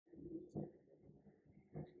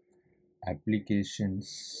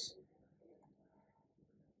Applications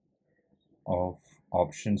of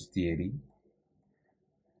options theory.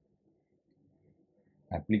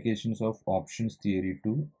 Applications of options theory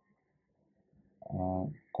to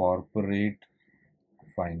corporate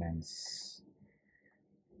finance.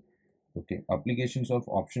 Okay, applications of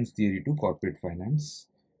options theory to corporate finance.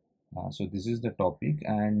 So this is the topic,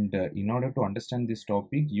 and in order to understand this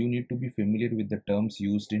topic, you need to be familiar with the terms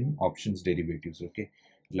used in options derivatives. Okay,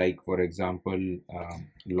 like for example,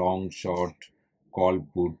 long, short, call,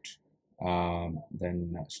 put,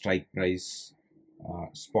 then strike price,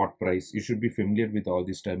 spot price. You should be familiar with all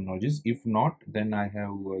these terminologies. If not, then I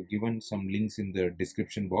have given some links in the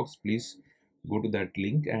description box. Please go to that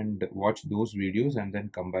link and watch those videos and then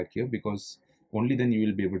come back here, because only then you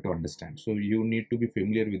will be able to understand. So you need to be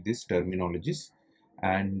familiar with these terminologies,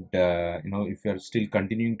 and if you are still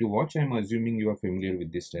continuing to watch, I'm assuming you are familiar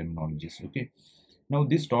with these terminologies. Okay, now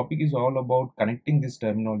this topic is all about connecting these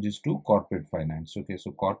terminologies to corporate finance. Okay,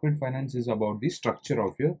 so corporate finance is about the structure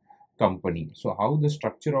of your company. So how the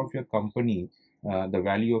structure of your company, the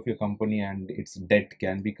value of your company and its debt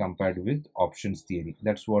can be compared with options theory.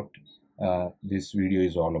 That's what this video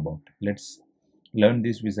is all about. Let's learn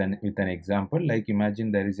this with an example. Like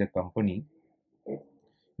imagine there is a company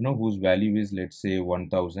whose value is, let's say,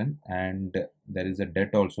 1000, and there is a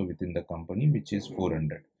debt also within the company which is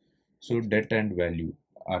 400. So debt and value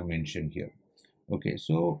are mentioned here. Okay,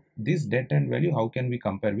 so this debt and value, how can we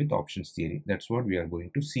compare with options theory? That's what we are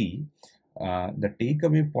going to see. The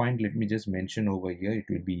takeaway point, let me just mention over here, it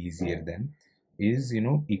will be easier then, is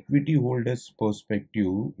equity holders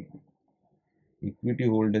perspective. Equity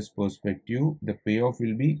holders perspective, the payoff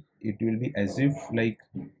will be, it will be as if like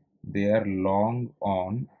they are long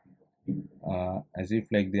on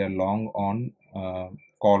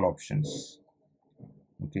call options.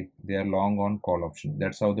 Okay, they are long on call option.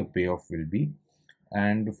 That's how the payoff will be.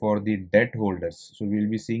 And for the debt holders, so we'll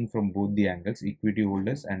be seeing from both the angles, equity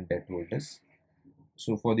holders and debt holders.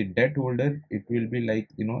 So for the debt holder, it will be like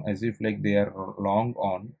as if like they are long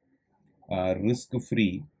on risk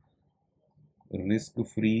free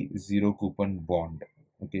zero coupon bond.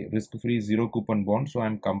 Okay, risk free zero coupon bond. So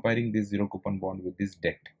I'm comparing this zero coupon bond with this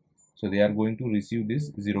debt. So they are going to receive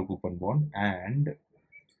this zero coupon bond, and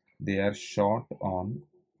they are short on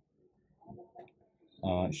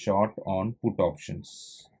put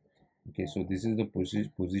options. Okay, so this is the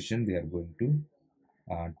position they are going to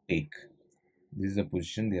take. This is the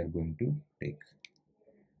position they are going to take.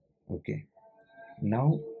 Okay,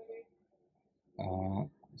 now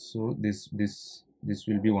so this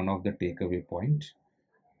will be one of the takeaway point.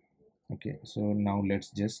 Okay, so now let's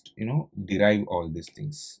just derive all these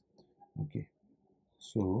things. Okay,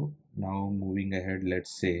 so now moving ahead, let's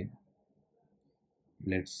say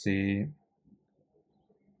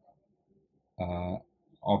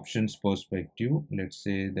options perspective. Let's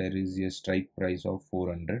say there is a strike price of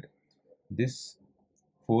 400. This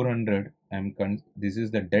 400, this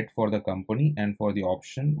is the debt for the company, and for the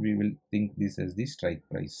option we will think this as the strike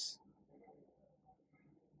price,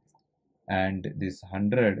 and this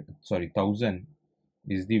 1000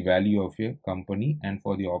 is the value of your company, and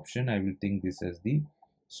for the option I will think this as the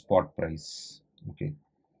spot price. Okay,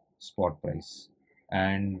 spot price.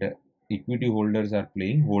 And equity holders are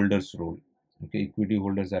playing holders role. Okay, equity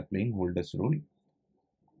holders are playing holders role.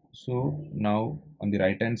 So now on the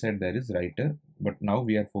right hand side there is writer, but now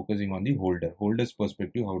we are focusing on the holders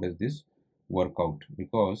perspective. How does this work out?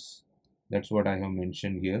 Because that's what I have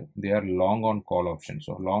mentioned here. They are long on call option.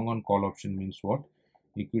 So long on call option means what?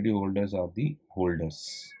 Equity holders are the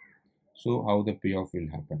holders. So how the payoff will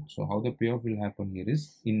happen? So how the payoff will happen here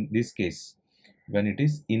is, in this case, when it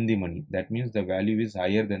is in the money, that means the value is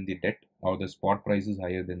higher than the debt, or the spot price is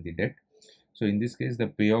higher than the debt. So in this case the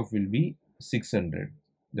payoff will be 600.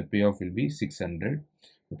 The payoff will be 600.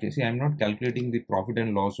 Okay, see, I'm not calculating the profit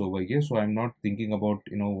and loss over here, so I'm not thinking about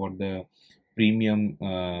what the premium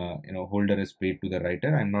holder is paid to the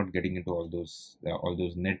writer. I'm not getting into all those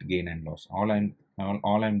net gain and loss. All I'm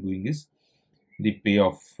doing is the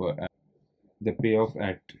payoff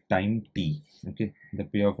at time t. Okay, the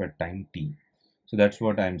payoff at time t. So that's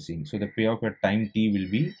what I'm seeing. So the payoff at time t will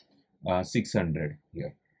be 600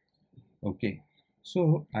 here. Okay,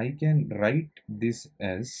 so I can write this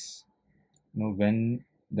as, when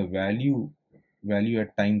the value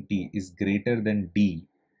at time t is greater than d,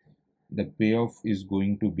 the payoff is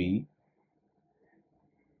going to be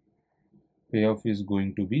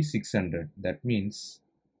 600. That means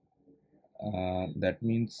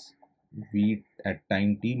v at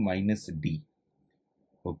time t minus d.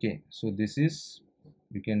 Okay, so this is,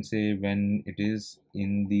 you can say, when it is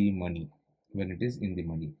in the money.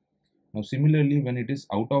 Now similarly, when it is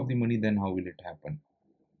out of the money, then how will it happen?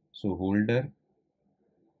 So holder,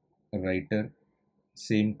 writer,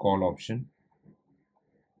 same call option.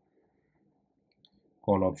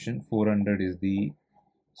 Call option 400 is the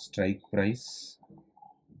strike price,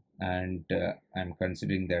 and I'm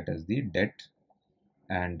considering that as the debt.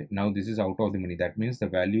 And now this is out of the money. That means the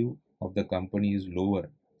value of the company is lower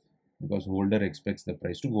because holder expects the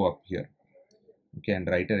price to go up here. Okay, and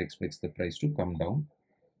writer expects the price to come down.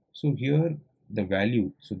 So here the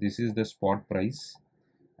value, so this is the spot price,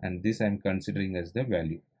 and this I'm considering as the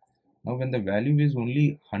value. Now when the value is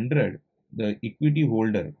only 100, the equity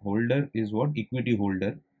holder is what? Equity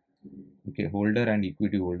holder. Okay, holder and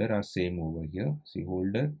equity holder are same over here. See,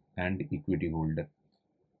 holder and equity holder.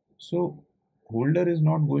 So holder is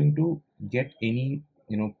not going to get any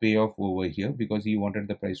payoff over here because he wanted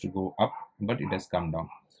the price to go up, but it has come down.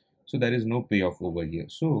 So there is no payoff over here.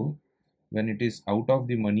 So when it is out of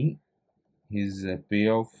the money, his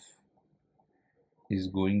payoff is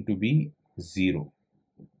going to be 0.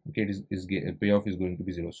 Okay, payoff is going to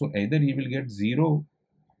be 0. So either he will get 0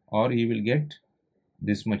 or he will get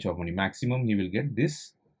this much of money. Maximum he will get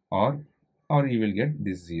this, or he will get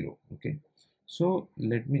this 0. Okay, so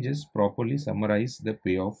let me just properly summarize the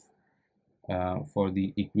payoff for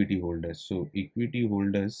the equity holders. So equity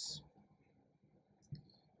holders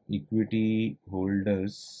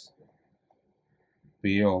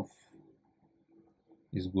payoff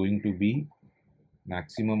is going to be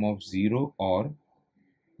maximum of 0 or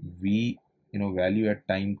v value at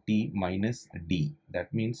time t minus d.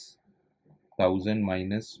 That means 1000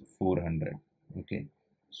 minus 400. Okay,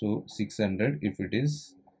 so 600 if it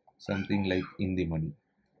is something like in the money,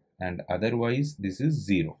 and otherwise this is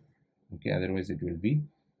 0. Okay, otherwise it will be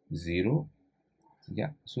 0. Yeah,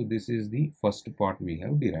 so this is the first part we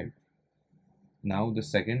have derived. Now the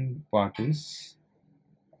second part is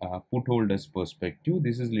put holders perspective.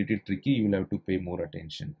 This is little tricky, you will have to pay more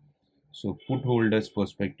attention. So put holders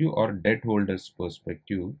perspective or debt holders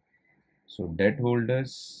perspective. So debt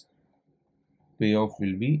holders payoff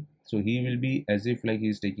will be, so he will be as if like he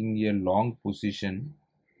is taking a long position,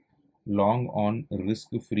 long on risk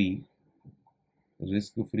free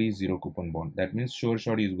zero coupon bond. That means sure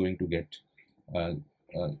shot he is going to get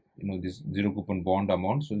this zero coupon bond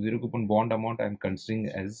amount. So zero coupon bond amount I am considering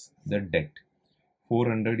as the debt.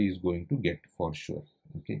 400 is going to get for sure.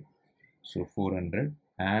 Okay, so 400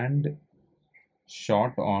 and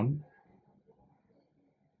short on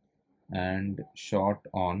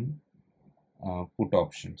put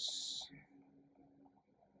options.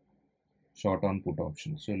 Short on put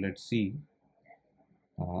options. So let's see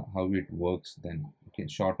how it works then. Okay,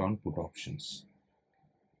 short on put options.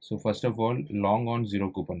 So first of all, long on zero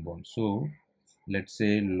coupon bond. So let's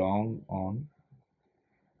say long on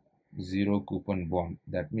zero coupon bond.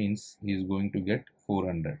 That means he is going to get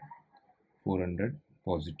 400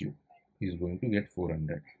 positive. He is going to get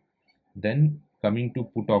 400. Then coming to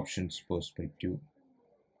put options perspective.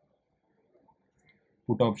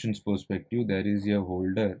 Put options perspective, there is a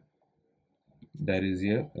holder, there is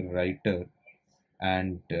a writer,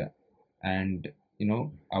 and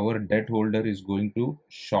our debt holder is going to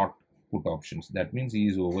short put options. That means he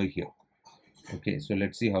is over here. Okay, so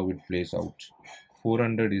let's see how it plays out.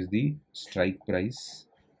 400 is the strike price,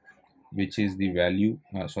 which is the value,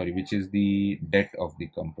 which is the debt of the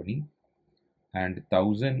company, and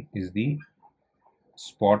 1000 is the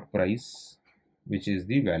spot price, which is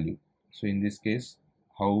the value. So in this case,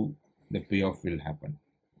 how the payoff will happen.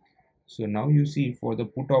 So now you see for the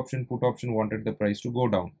put option wanted the price to go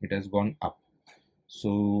down. It has gone up.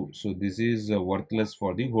 So this is worthless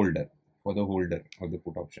for the holder of the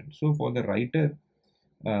put option. So for the writer,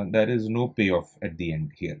 there is no payoff at the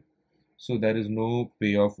end here. So there is no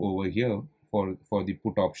payoff over here for the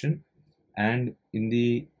put option, and in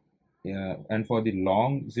the and for the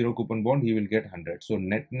long zero coupon bond he will get 100. So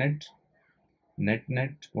net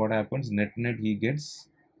what happens? Net he gets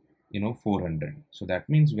 400. So that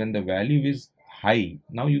means when the value is high,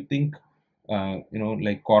 now you think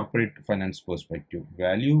like corporate finance perspective,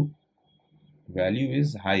 value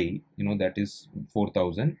is high, that is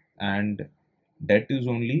 4000, and debt is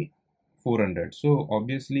only 400. So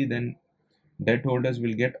obviously then debt holders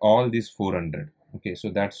will get all these 400. Okay, so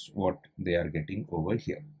that's what they are getting over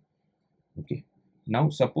here. Okay, now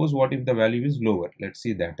suppose what if the value is lower? Let's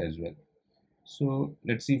see that as well. So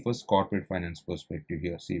let's see first corporate finance perspective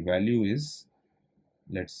here. See, value is,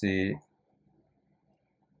 let's say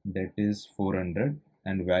debt is 400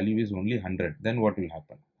 and value is only 100. Then what will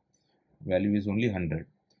happen? Value is only 100.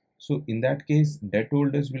 So in that case, debt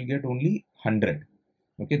holders will get only 100.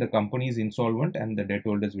 Okay, the company is insolvent and the debt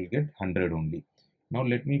holders will get 100 only. Now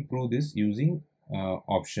let me prove this using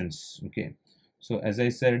options. Okay, so as I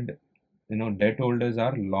said, debt holders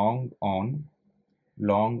are long on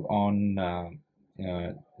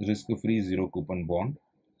risk-free zero coupon bond,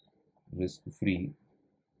 risk-free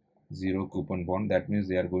zero coupon bond. That means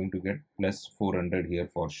they are going to get plus 400 here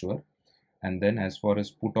for sure. And then as far as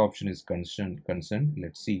put option is concerned,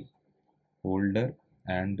 let's see, holder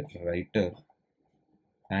and writer,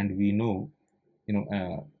 and we know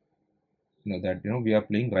that we are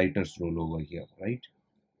playing writer's role over here, right?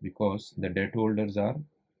 Because the debt holders are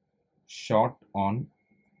short on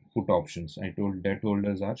put options. I told debt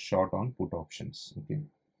holders are short on put options. Okay,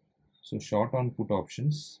 so short on put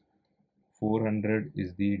options, 400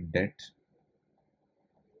 is the debt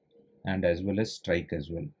and as well as strike as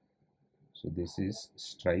well. So this is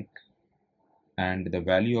strike, and the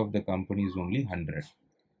value of the company is only 100.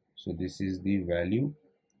 So this is the value,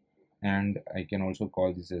 and I can also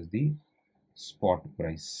call this as the spot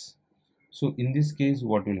price. So in this case,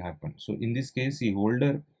 what will happen? So in this case, the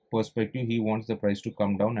holder perspective, he wants the price to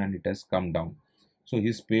come down, and it has come down. So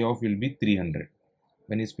his payoff will be 300.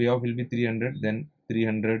 When his payoff will be 300, then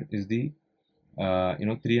 300 is the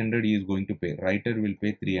 300 he is going to pay. Writer will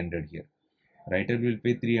pay 300 here. Writer will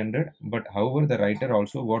pay 300, but however the writer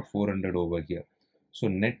also got 400 over here. So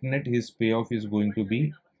net his payoff is going to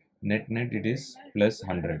be net it is plus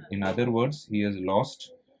 100. In other words, he has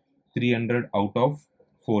lost 300 out of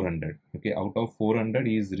 400. Okay, out of 400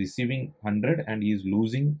 he is receiving 100 and he is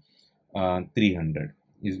losing 300.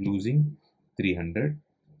 Is losing 300.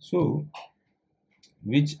 So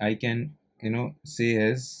which I can say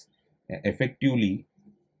as effectively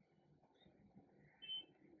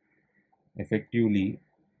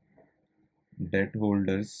debt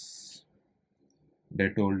holders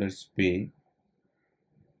pay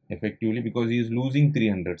effectively, because he is losing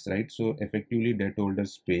 300s, right? So effectively debt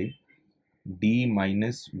holders pay D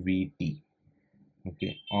minus VT,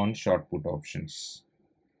 okay, on short put options,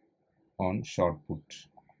 on short put.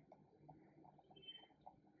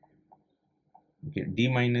 Okay, D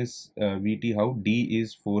minus VT, how? D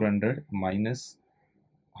is 400 minus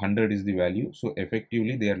 100 is the value, so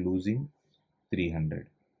effectively they are losing 300.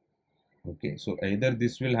 Okay, so either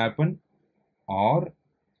this will happen, or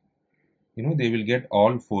they will get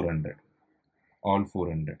all 400.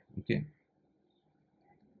 Okay,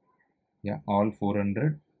 yeah, all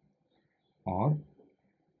 400, or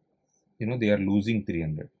they are losing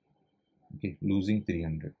 300. Okay, losing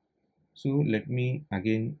 300. So let me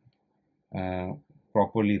again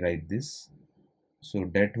properly write this. So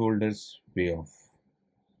debt holders payoff,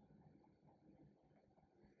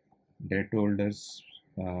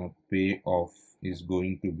 payoff is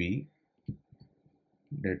going to be,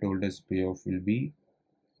 debt holders payoff will be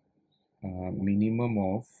minimum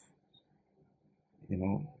of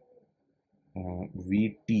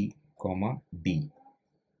VT comma D.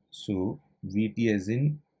 So VT as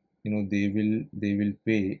in they will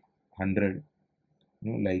pay 100,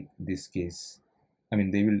 like this case. I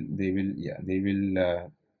mean they will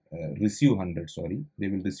receive 100, sorry, they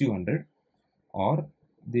will receive 100, or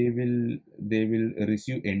they will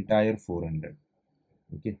receive entire 400.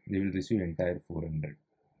 Okay, they will receive entire 400,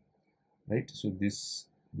 right? So this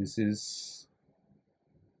is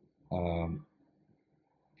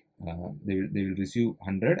they will receive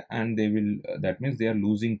 100, and they will that means they are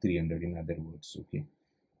losing 300, in other words. Okay,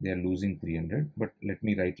 they are losing 300, but let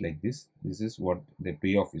me write like this. This is what the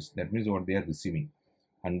payoff is. That means what they are receiving,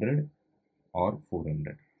 100 or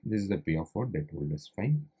 400. This is the payoff for debt holders.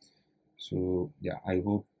 Fine. So yeah, I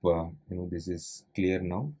hope this is clear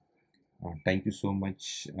now. Thank you so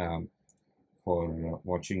much for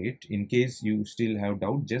watching it. In case you still have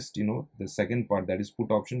doubt, just the second part, that is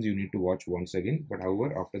put options, you need to watch once again, but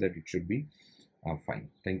however after that it should be fine.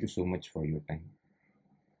 Thank you so much for your time.